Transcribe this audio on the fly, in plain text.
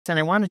And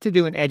I wanted to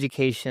do an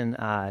education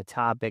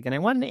topic, and I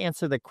wanted to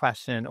answer the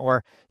question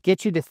or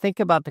get you to think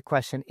about the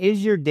question,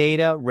 is your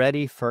data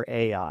ready for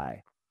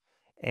AI?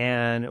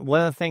 And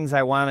one of the things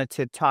I wanted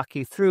to talk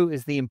you through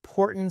is the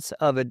importance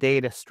of a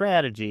data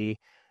strategy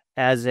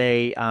as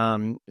a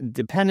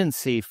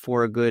dependency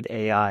for a good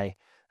AI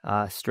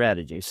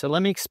strategy. So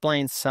let me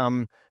explain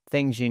some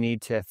things you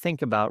need to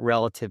think about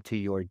relative to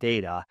your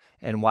data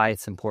and why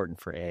it's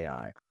important for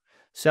AI.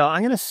 So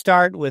I'm going to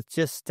start with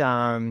just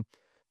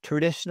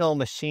traditional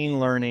machine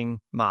learning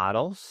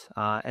models,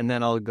 and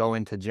then I'll go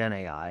into Gen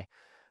AI.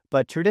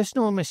 But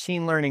traditional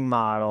machine learning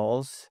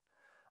models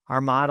are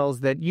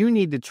models that you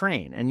need to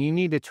train, and you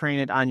need to train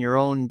it on your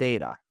own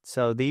data.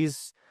 So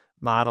these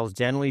models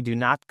generally do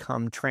not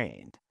come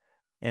trained.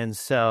 And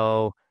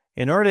so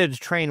in order to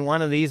train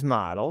one of these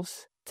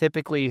models,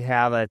 typically you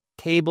have a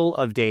table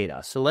of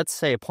data. So let's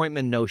say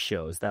appointment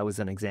no-shows. That was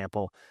an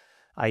example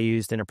I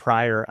used in a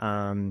prior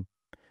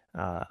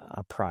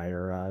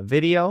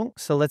video.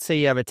 So let's say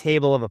you have a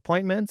table of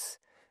appointments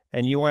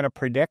and you want to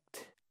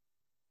predict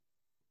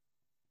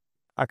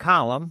a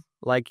column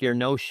like your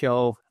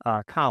no-show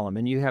column,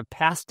 and you have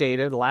past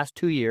data, the last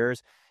 2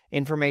 years,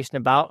 information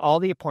about all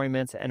the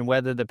appointments and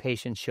whether the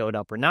patient showed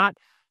up or not.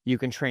 You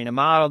can train a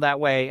model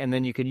that way, and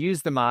then you could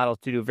use the model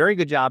to do a very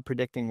good job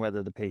predicting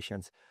whether the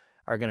patients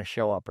are going to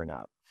show up or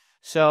not.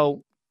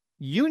 So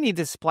you need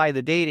to supply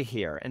the data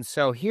here. And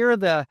so here are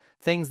the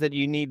things that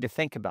you need to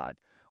think about.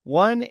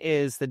 One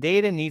is the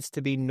data needs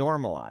to be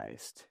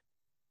normalized.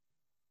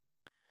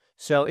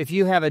 So if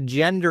you have a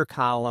gender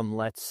column,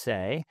 let's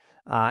say,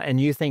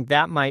 and you think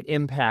that might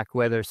impact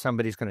whether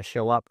somebody's going to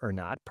show up or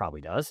not,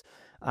 probably does.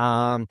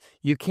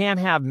 You can't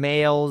have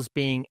males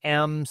being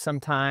M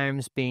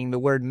sometimes, being the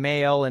word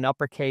male in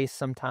uppercase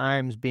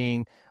sometimes,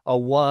 being a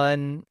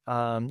 1,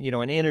 an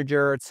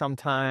integer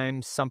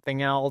sometimes,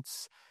 something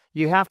else.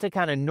 You have to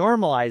kind of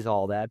normalize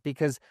all that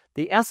because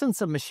the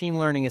essence of machine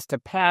learning is to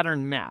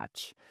pattern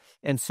match.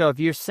 And so if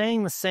you're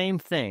saying the same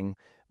thing,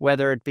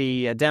 whether it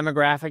be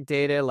demographic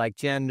data like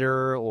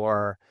gender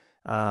or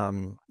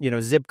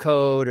zip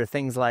code or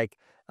things like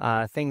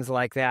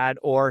that,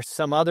 or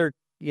some other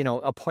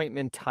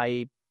appointment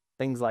type,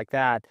 things like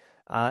that.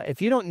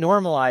 If you don't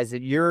normalize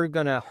it, you're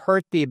going to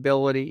hurt the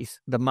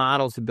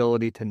model's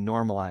ability to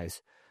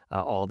normalize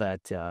all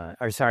that,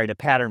 to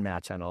pattern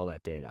match on all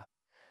that data.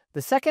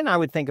 The second I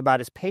would think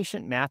about is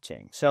patient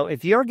matching. So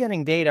if you're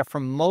getting data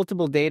from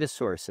multiple data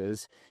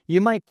sources,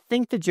 you might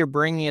think that you're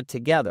bringing it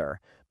together,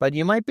 but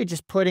you might be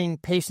just putting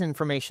patient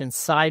information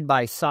side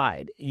by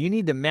side. You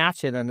need to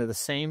match it under the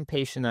same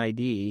patient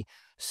ID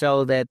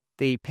so that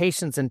the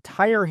patient's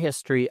entire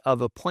history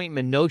of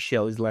appointment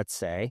no-shows, let's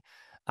say,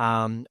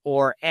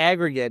 or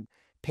aggregate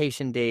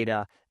patient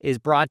data is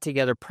brought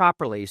together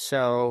properly.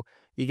 So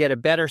you get a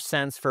better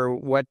sense for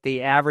what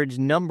the average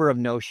number of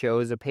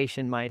no-shows a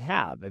patient might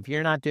have. If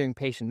you're not doing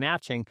patient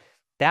matching,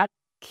 that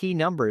key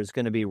number is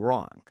going to be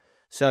wrong.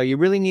 So you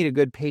really need a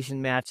good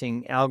patient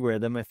matching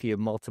algorithm if you have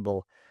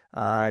multiple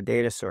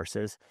data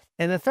sources.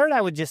 And the third I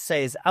would just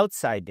say is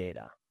outside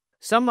data.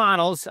 Some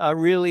models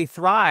really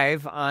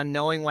thrive on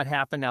knowing what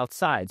happened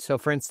outside. So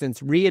for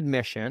instance,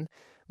 readmission,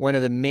 one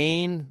of the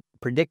main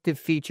predictive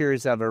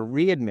features of a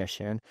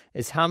readmission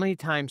is how many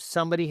times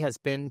somebody has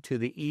been to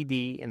the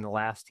ED in the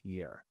last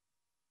year.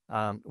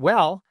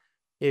 Well,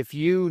 if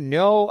you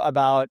know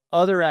about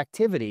other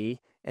activity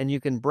and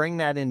you can bring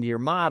that into your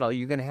model,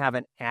 you're going to have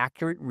an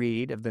accurate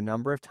read of the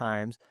number of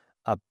times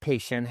a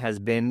patient has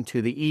been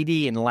to the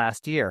ED in the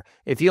last year.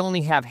 If you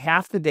only have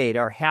half the data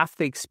or half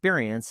the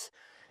experience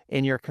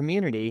in your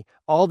community,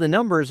 all the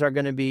numbers are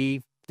going to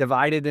be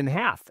divided in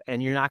half,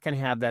 and you're not going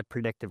to have that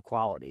predictive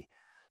quality.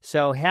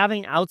 So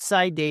having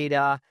outside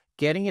data,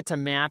 getting it to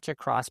match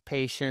across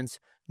patients,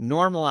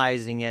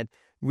 normalizing it,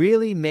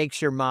 really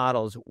makes your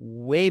models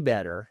way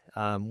better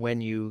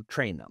when you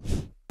train them.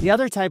 The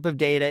other type of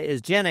data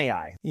is Gen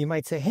AI. You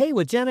might say, hey,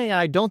 with Gen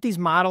AI, don't these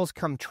models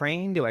come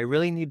trained? Do I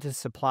really need to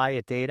supply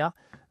it data?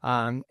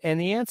 And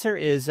the answer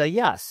is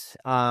yes.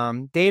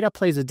 Data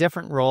plays a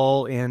different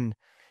role in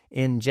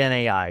Gen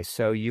AI.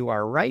 So you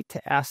are right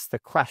to ask the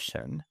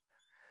question.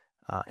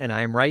 And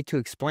I'm right to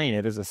explain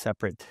it as a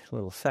separate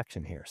little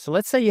section here. So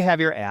let's say you have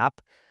your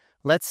app.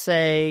 Let's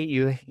say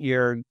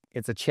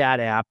it's a chat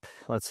app.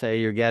 Let's say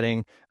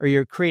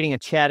you're creating a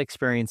chat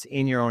experience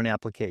in your own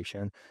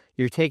application.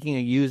 You're taking a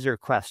user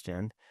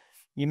question.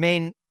 You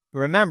may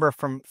remember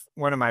from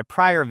one of my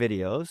prior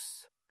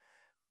videos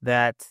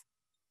that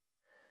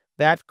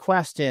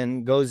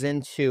question goes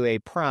into a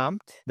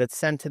prompt that's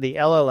sent to the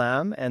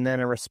LLM, and then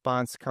a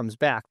response comes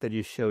back that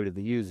you show to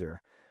the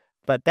user.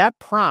 But that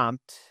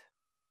prompt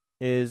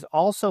is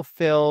also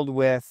filled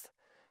with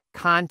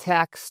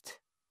context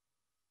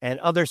and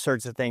other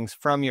sorts of things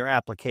from your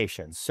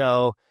application.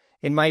 So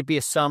it might be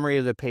a summary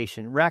of the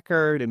patient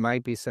record. It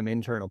might be some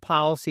internal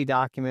policy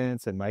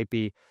documents. It might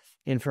be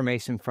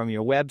information from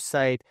your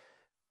website.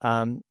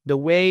 The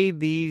way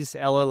these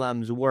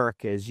LLMs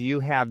work is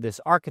you have this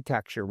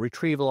architecture,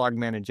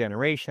 retrieval-augmented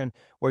generation,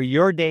 where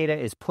your data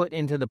is put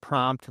into the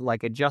prompt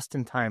like a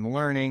just-in-time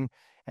learning,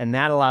 and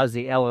that allows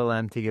the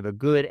LLM to give a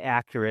good,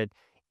 accurate,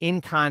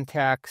 in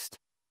context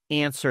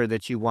answer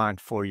that you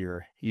want for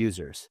your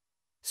users.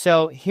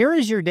 So here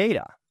is your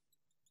data.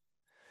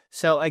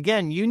 So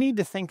again, you need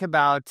to think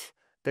about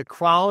the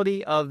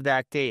quality of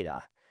that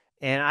data.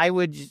 And I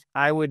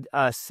would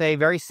say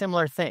very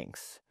similar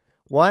things.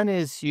 One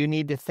is you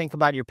need to think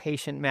about your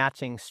patient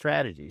matching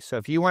strategy. So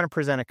if you want to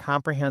present a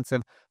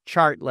comprehensive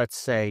chart, let's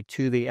say,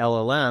 to the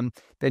LLM,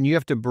 then you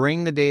have to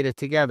bring the data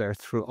together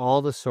through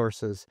all the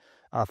sources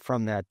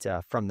from that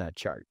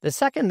chart. The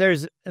second,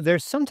 there's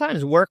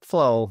sometimes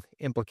workflow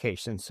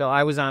implications. So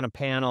I was on a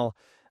panel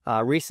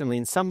recently,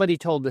 and somebody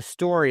told the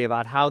story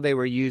about how they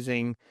were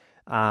using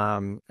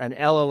an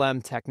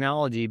LLM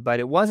technology,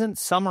 but it wasn't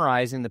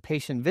summarizing the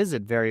patient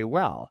visit very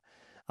well.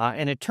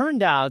 And it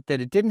turned out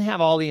that it didn't have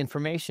all the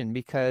information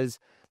because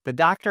the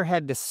doctor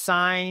had to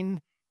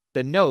sign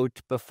the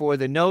note before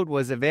the note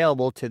was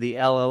available to the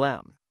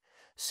LLM.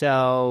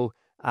 So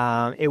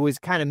it was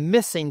kind of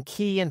missing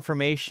key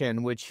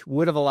information, which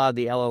would have allowed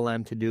the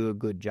LLM to do a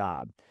good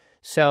job.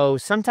 So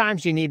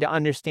sometimes you need to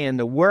understand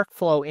the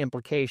workflow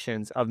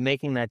implications of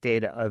making that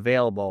data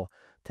available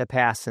to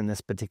pass in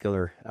this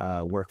particular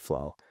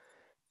workflow.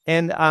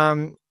 And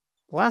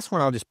last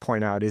one I'll just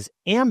point out is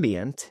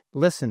ambient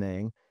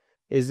listening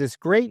is this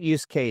great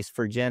use case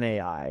for Gen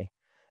AI.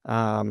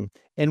 And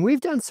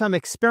we've done some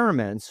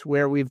experiments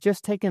where we've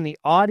just taken the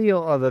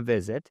audio of a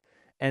visit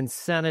and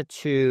sent it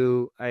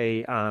to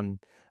an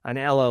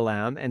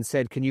LLM and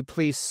said, can you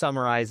please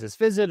summarize this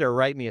visit or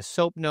write me a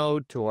SOAP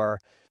note or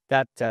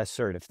that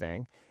sort of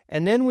thing.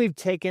 And then we've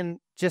taken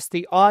just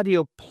the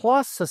audio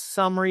plus a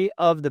summary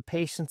of the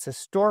patient's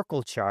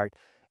historical chart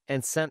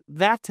and sent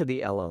that to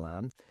the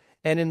LLM.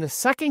 And in the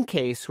second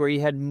case, where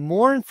you had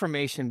more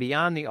information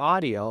beyond the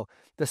audio,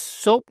 the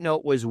SOAP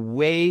note was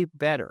way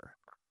better.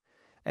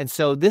 And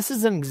so this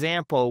is an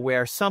example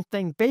where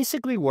something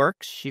basically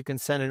works. You can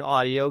send an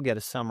audio, get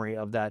a summary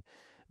of that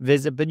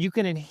visit, but you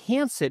can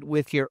enhance it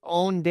with your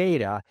own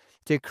data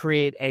to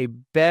create a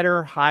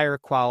better, higher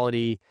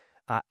quality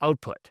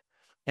output.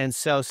 And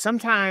so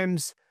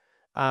sometimes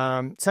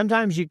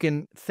you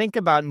can think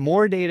about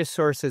more data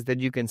sources that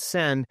you can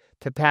send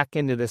to pack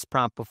into this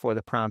prompt before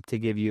the prompt to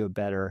give you a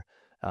better,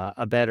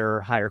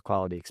 higher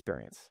quality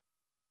experience.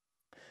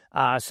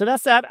 So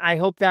that's that. I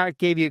hope that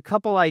gave you a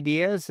couple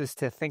ideas as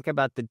to think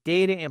about the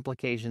data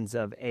implications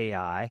of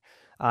AI.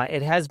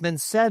 It has been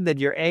said that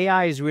your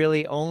AI is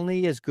really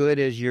only as good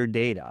as your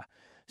data.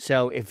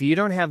 So if you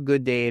don't have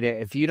good data,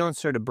 if you don't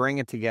sort of bring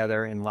it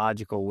together in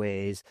logical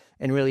ways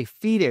and really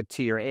feed it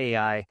to your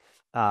AI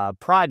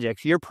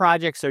projects, your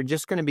projects are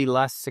just going to be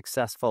less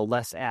successful,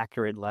 less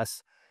accurate,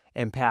 less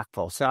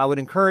impactful. So I would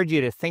encourage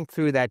you to think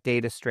through that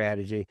data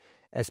strategy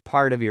as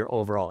part of your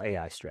overall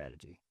AI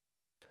strategy.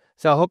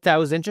 So I hope that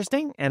was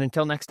interesting, and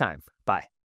until next time, bye.